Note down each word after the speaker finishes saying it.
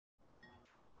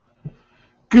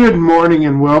Good morning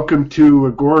and welcome to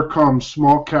AGORACOM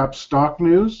Small Cap Stock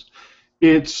News.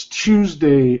 It's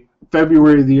Tuesday,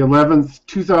 February the 11th,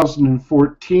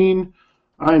 2014.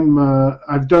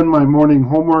 I've done my morning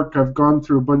homework. I've gone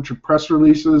through a bunch of press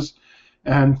releases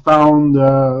and found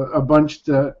a bunch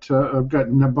that I've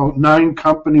gotten about 9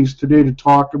 companies today to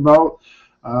talk about.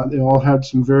 They all had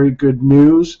some very good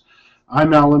news.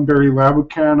 I'm Alan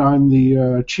Barry-Labucan. I'm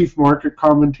the Chief Market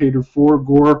Commentator for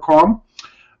AGORACOM.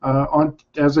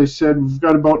 As I said, we've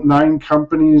got about 9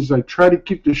 companies. I try to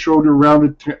keep the show to around a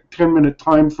 10-minute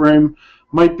time frame.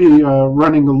 Might be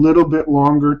running a little bit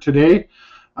longer today,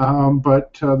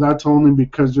 but that's only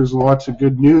because there's lots of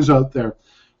good news out there.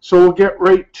 So we'll get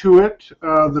right to it.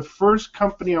 The first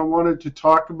company I wanted to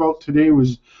talk about today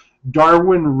was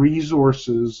Darwin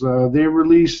Resources. They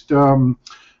released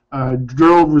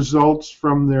drill results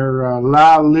from their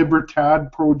La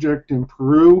Libertad project in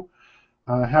Peru.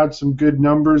 Had some good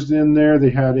numbers in there. They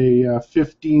had a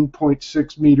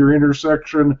 15.6 meter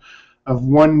intersection of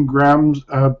 1 gram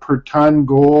per ton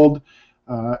gold,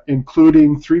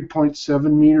 including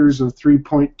 3.7 meters of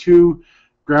 3.2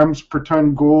 grams per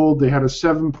ton gold. They had a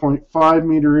 7.5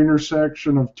 meter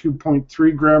intersection of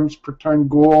 2.3 grams per ton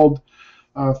gold,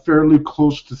 fairly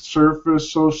close to the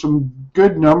surface. So some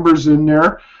good numbers in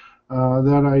there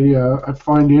that I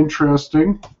find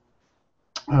interesting.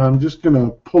 I'm just going to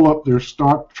pull up their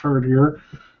stock chart here.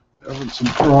 Having some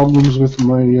problems with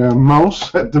my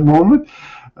mouse at the moment.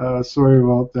 Sorry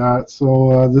about that.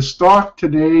 So the stock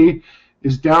today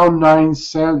is down 9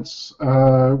 cents,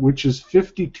 which is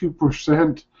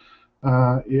 52%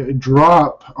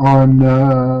 drop on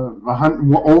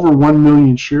over 1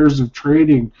 million shares of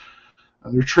trading.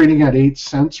 They're trading at 8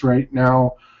 cents right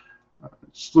now.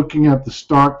 Just looking at the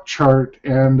stock chart,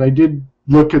 and I did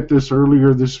look at this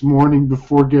earlier this morning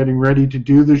before getting ready to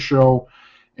do the show,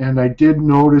 and I did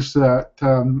notice that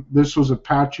this was a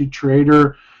patchy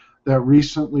trader that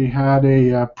recently had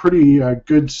a pretty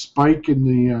good spike in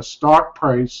the stock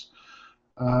price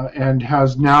and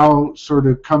has now sort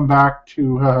of come back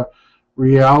to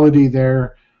reality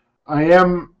there. I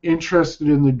am interested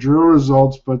in the drill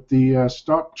results, but the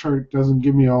stock chart doesn't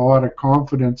give me a lot of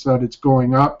confidence that it's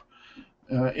going up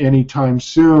anytime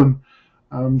soon.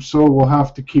 So we'll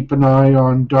have to keep an eye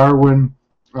on Darwin.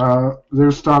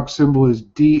 Their stock symbol is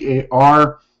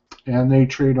DAR, and they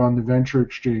trade on the Venture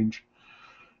Exchange.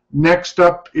 Next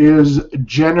up is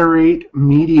Generate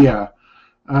Media.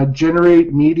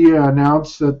 Generate Media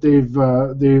announced that they've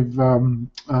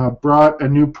brought a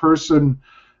new person,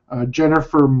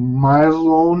 Jennifer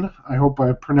Mylone, I hope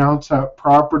I pronounced that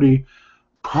properly,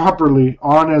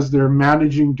 on as their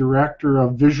managing director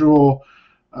of visual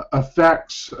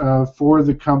effects for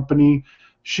the company.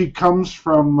 She comes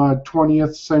from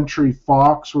 20th Century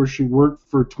Fox, where she worked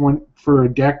for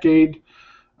a decade.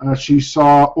 She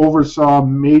oversaw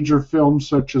major films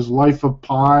such as Life of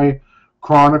Pi,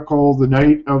 Chronicle, The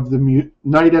Night at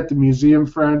the Museum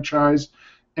franchise,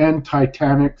 and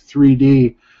Titanic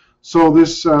 3D. So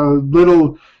this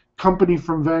little company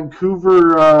from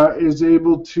Vancouver is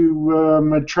able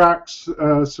to attract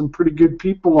some pretty good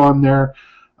people on there.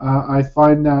 I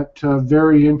find that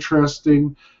very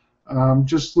interesting.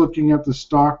 Just looking at the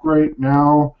stock right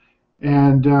now,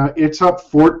 and it's up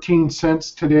 14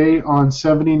 cents today on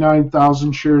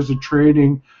 79,000 shares of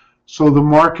trading. So the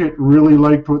market really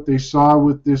liked what they saw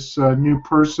with this new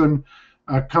person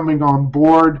coming on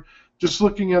board. Just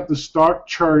looking at the stock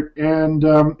chart, and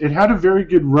it had a very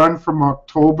good run from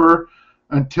October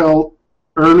until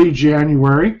early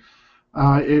January.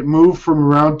 It moved from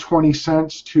around 20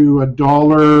 cents to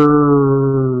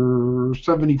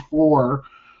 $1.74.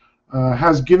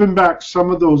 Has given back some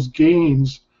of those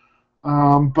gains,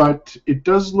 but it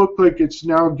does look like it's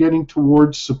now getting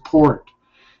towards support.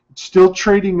 It's still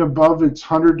trading above its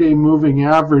 100-day moving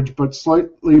average, but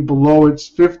slightly below its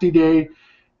 50-day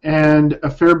and a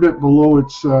fair bit below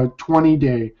its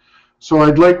 20-day. So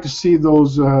I'd like to see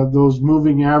those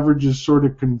moving averages sort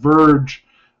of converge.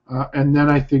 And then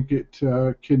I think it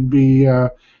can be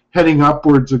heading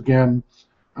upwards again.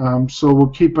 So we'll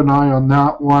keep an eye on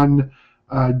that one.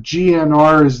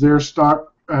 GNR is their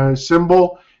stock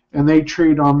symbol, and they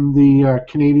trade on the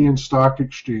Canadian Stock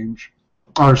Exchange,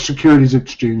 or Securities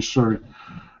Exchange, sorry.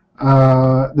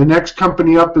 The next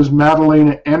company up is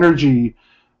Madalena Energy.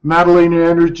 Madalena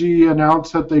Energy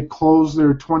announced that they closed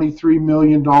their $23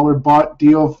 million bought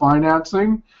deal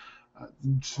financing.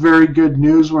 It's very good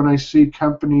news when I see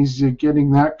companies getting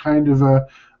that kind of a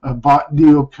bought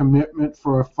deal commitment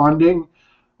for funding.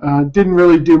 Didn't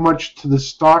really do much to the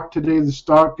stock today. The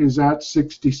stock is at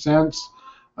 60 cents,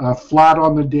 flat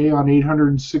on the day on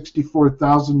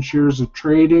 864,000 shares of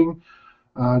trading.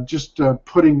 Just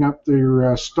putting up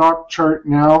their stock chart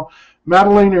now.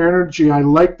 Madalena Energy, I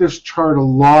like this chart a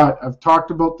lot. I've talked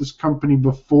about this company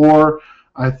before.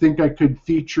 I think I could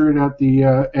feature it at the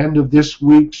end of this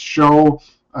week's show.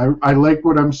 I like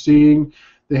what I'm seeing.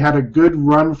 They had a good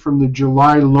run from the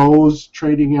July lows,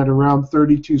 trading at around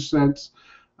 32 cents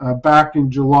back in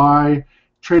July.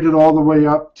 Traded all the way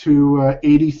up to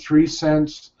 83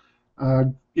 cents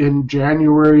in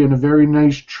January, in a very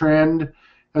nice trend.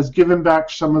 Has given back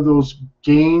some of those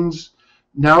gains.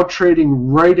 Now trading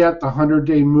right at the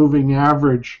 100-day moving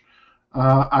average.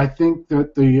 I think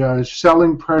that the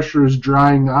selling pressure is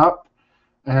drying up,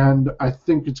 and I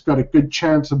think it's got a good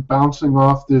chance of bouncing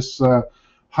off this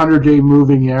 100-day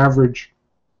moving average.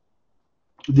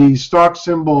 The stock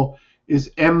symbol is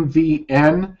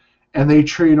MVN, and they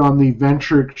trade on the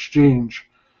Venture Exchange.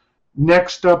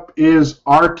 Next up is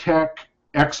Artek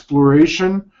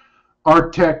Exploration.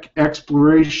 Artek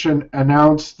Exploration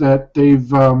announced that they've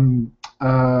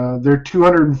their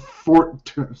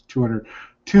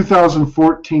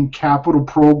 2014 capital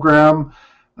program.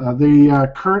 They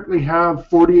currently have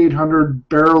 4,800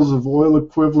 barrels of oil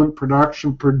equivalent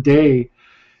production per day,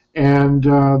 and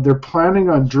they're planning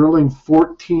on drilling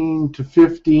 14 to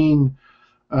 15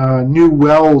 new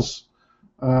wells.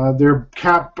 Their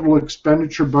capital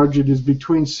expenditure budget is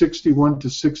between 61 to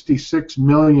 66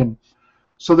 million.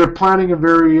 So they're planning a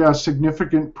very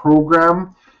significant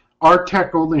program.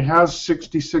 Artek only has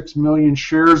 66 million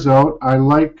shares out. I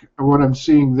like what I'm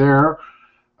seeing there.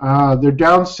 They're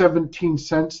down 17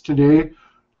 cents today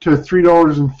to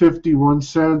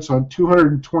 $3.51 on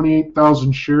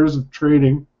 228,000 shares of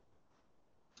trading.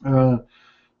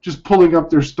 Just pulling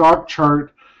up their stock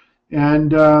chart,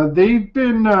 and they've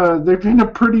been a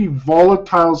pretty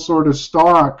volatile sort of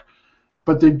stock.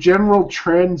 But the general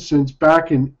trend since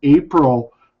back in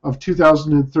April of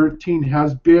 2013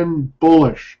 has been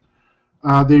bullish.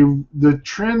 The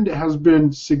trend has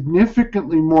been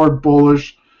significantly more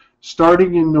bullish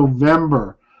starting in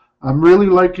November. I'm really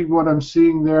liking what I'm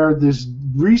seeing there. This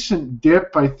recent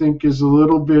dip, I think, is a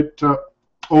little bit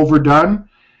overdone,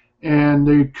 and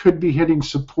they could be hitting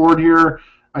support here.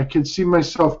 I can see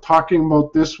myself talking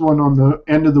about this one on the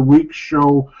end of the week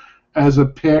show as a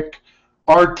pick.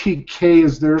 RTK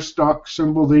is their stock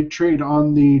symbol. They trade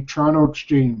on the Toronto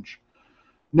Exchange.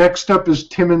 Next up is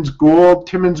Timmins Gold.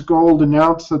 Timmins Gold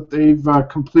announced that they've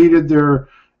completed their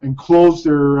and closed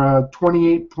their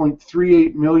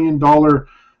 $28.38 million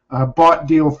bought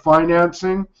deal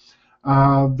financing.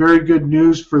 Very good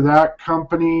news for that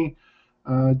company.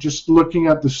 Just looking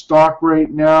at the stock right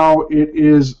now, it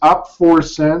is up 4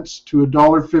 cents to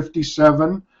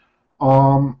 $1.57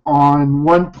 on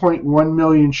 1.1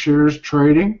 million shares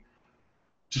trading.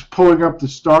 Just pulling up the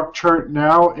stock chart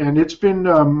now, and it's been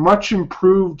much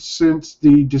improved since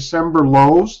the December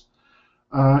lows,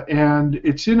 and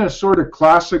it's in a sort of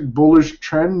classic bullish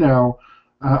trend now.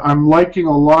 I'm liking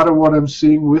a lot of what I'm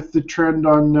seeing with the trend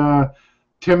on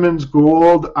Timmins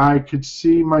Gold. I could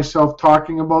see myself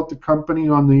talking about the company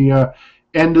on the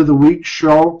end of the week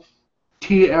show.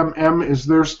 TMM is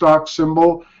their stock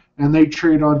symbol, and they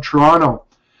trade on Toronto.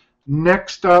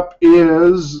 Next up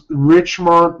is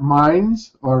Richmont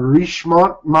Mines, or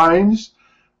Richmont Mines.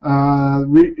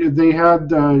 They had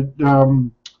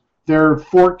their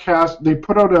forecast. They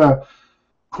put out a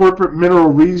corporate mineral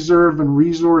reserve and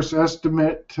resource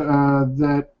estimate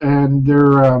and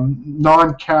their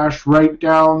non-cash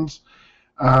write-downs.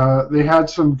 They had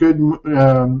some good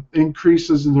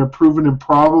increases in their proven and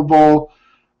probable.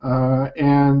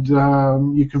 And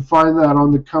you can find that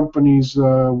on the company's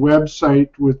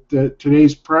website with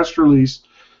today's press release.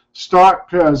 Stock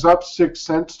is up 6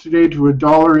 cents today to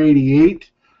 $1.88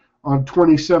 on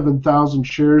 27,000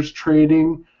 shares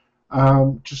trading.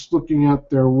 Just looking at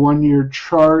their one-year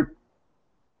chart.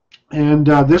 And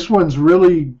this one's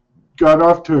really got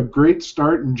off to a great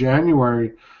start in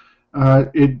January.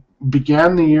 It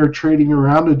began the year trading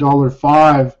around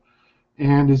 $1.05.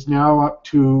 And is now up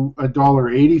to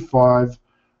 $1.85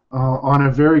 on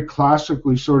a very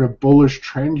classically sort of bullish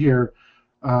trend here.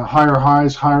 Higher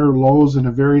highs, higher lows, and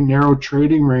a very narrow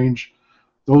trading range.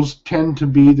 Those tend to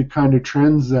be the kind of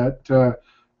trends that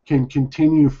can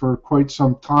continue for quite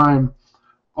some time,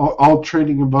 all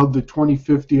trading above the 20,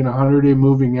 50, and 100-day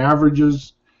moving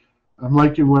averages. I'm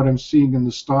liking what I'm seeing in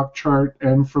the stock chart.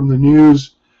 And from the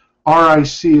news,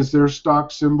 RIC is their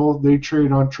stock symbol. They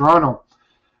trade on Toronto.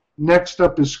 Next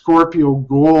up is Scorpio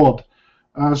Gold.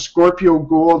 Scorpio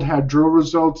Gold had drill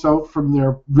results out from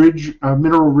their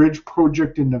Mineral Ridge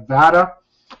project in Nevada,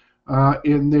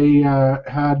 and they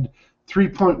had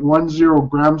 3.10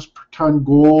 grams per ton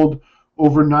gold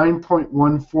over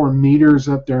 9.14 meters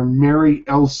at their Mary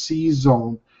LC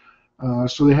zone.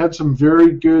 So they had some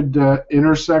very good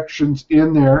intersections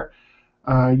in there.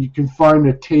 You can find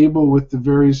a table with the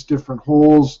various different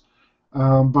holes,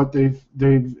 but they've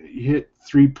hit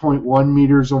 3.1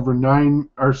 meters over 9,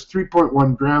 or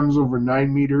 3.1 grams over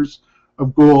 9 meters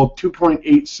of gold,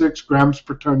 2.86 grams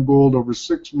per ton gold over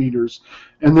 6 meters,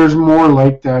 and there's more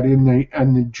like that in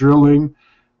the drilling.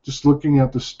 Just looking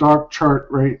at the stock chart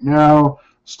right now,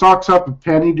 stock's up a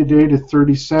penny today to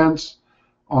 30 cents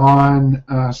on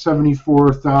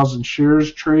 74,000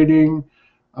 shares trading.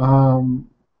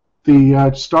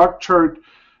 The stock chart,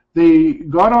 they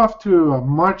got off to a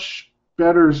much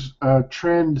better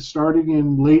trend starting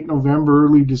in late November,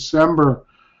 early December,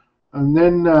 and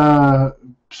then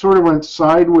sort of went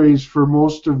sideways for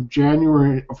most of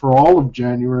January, for all of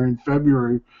January and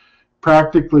February,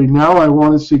 practically. Now I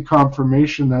want to see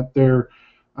confirmation that they're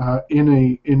in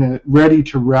a ready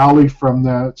to rally from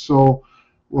that. So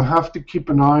we'll have to keep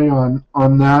an eye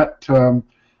on that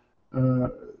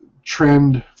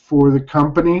trend for the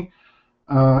company.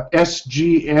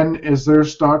 SGN is their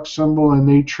stock symbol, and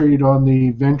they trade on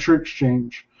the Venture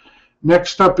Exchange.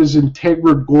 Next up is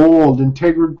Integra Gold.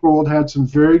 Integra Gold had some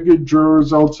very good drill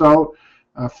results out.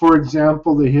 For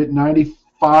example, they hit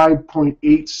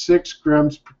 95.86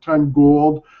 grams per ton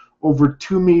gold over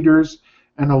 2 meters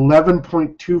and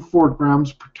 11.24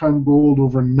 grams per ton gold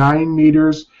over 9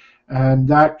 meters, and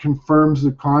that confirms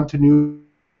the continuity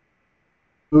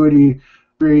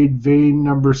grade vein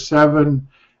number 7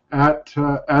 at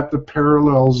the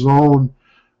parallel zone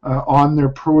on their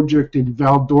project in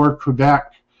Val-d'Or, Quebec.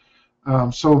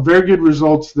 So very good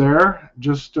results there.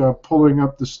 Just pulling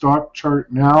up the stock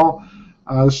chart now.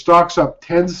 The stock's up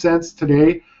 10 cents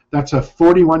today. That's a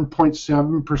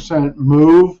 41.7%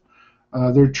 move.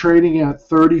 They're trading at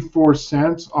 34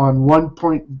 cents on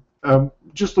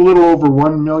just a little over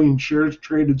 1 million shares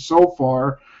traded so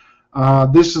far.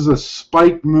 This is a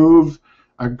spike move.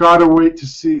 I gotta wait to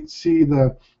see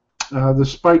the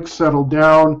spike settle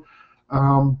down,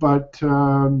 but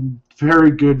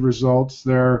very good results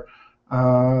there.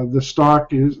 The stock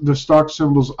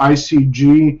symbol's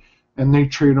ICG, and they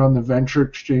trade on the Venture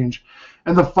Exchange.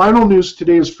 And the final news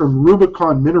today is from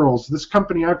Rubicon Minerals. This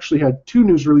company actually had 2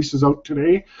 news releases out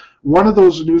today. One of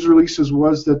those news releases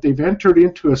was that they've entered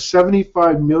into a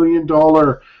 $75 million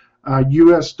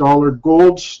US dollar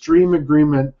gold stream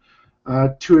agreement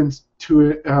to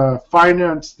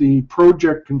finance the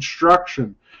project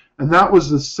construction. And that was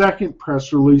the second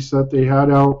press release that they had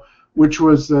out, which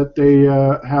was that they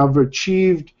have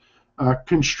achieved a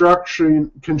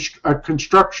construction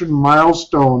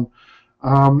milestone.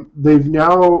 They've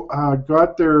now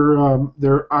got their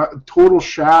total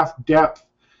shaft depth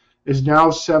is now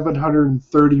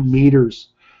 730 meters.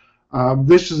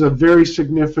 This is a very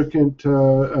significant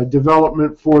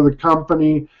development for the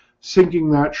company. Sinking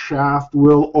that shaft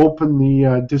will open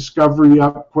the discovery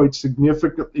up quite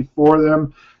significantly for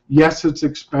them. Yes, it's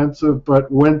expensive,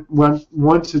 but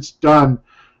once it's done,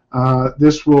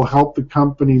 this will help the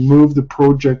company move the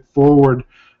project forward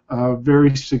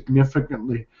very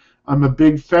significantly. I'm a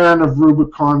big fan of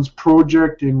Rubicon's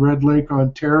project in Red Lake,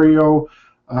 Ontario.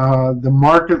 The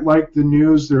market liked the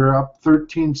news. They're up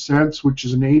 13 cents, which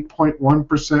is an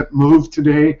 8.1% move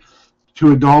today,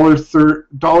 to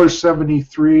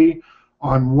 $1.73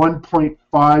 on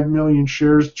 1.5 million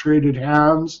shares traded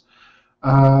hands.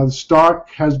 The stock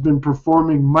has been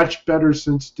performing much better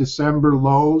since December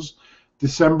lows.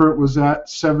 December it was at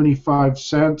 75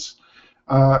 cents.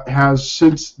 Has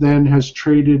since then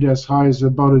traded as high as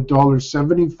about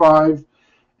 $1.75,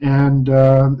 and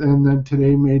then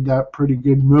today made that pretty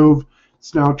good move.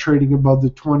 It's now trading above the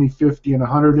 20, 50, and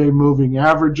 100-day moving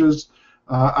averages.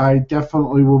 I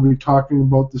definitely will be talking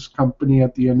about this company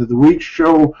at the end of the week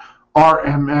show.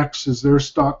 RMX is their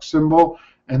stock symbol,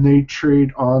 and they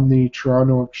trade on the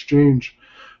Toronto Exchange.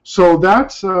 So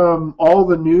that's all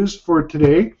the news for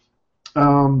today.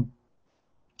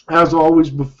 As always,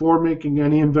 before making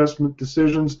any investment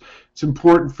decisions, it's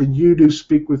important for you to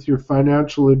speak with your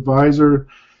financial advisor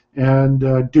and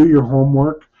do your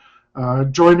homework.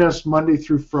 Join us Monday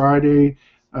through Friday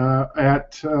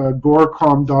at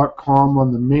agoracom.com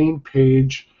on the main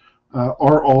page,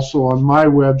 or also on my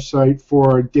website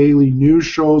for our daily news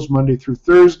shows Monday through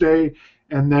Thursday,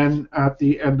 and then at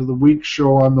the end of the week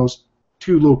show on those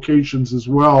 2 locations as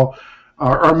well.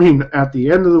 At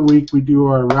the end of the week, we do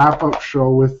our wrap-up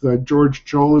show with George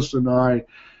Cholis and I,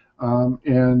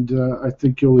 and I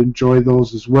think you'll enjoy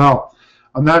those as well.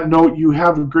 On that note, you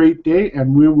have a great day,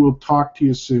 and we will talk to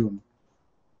you soon.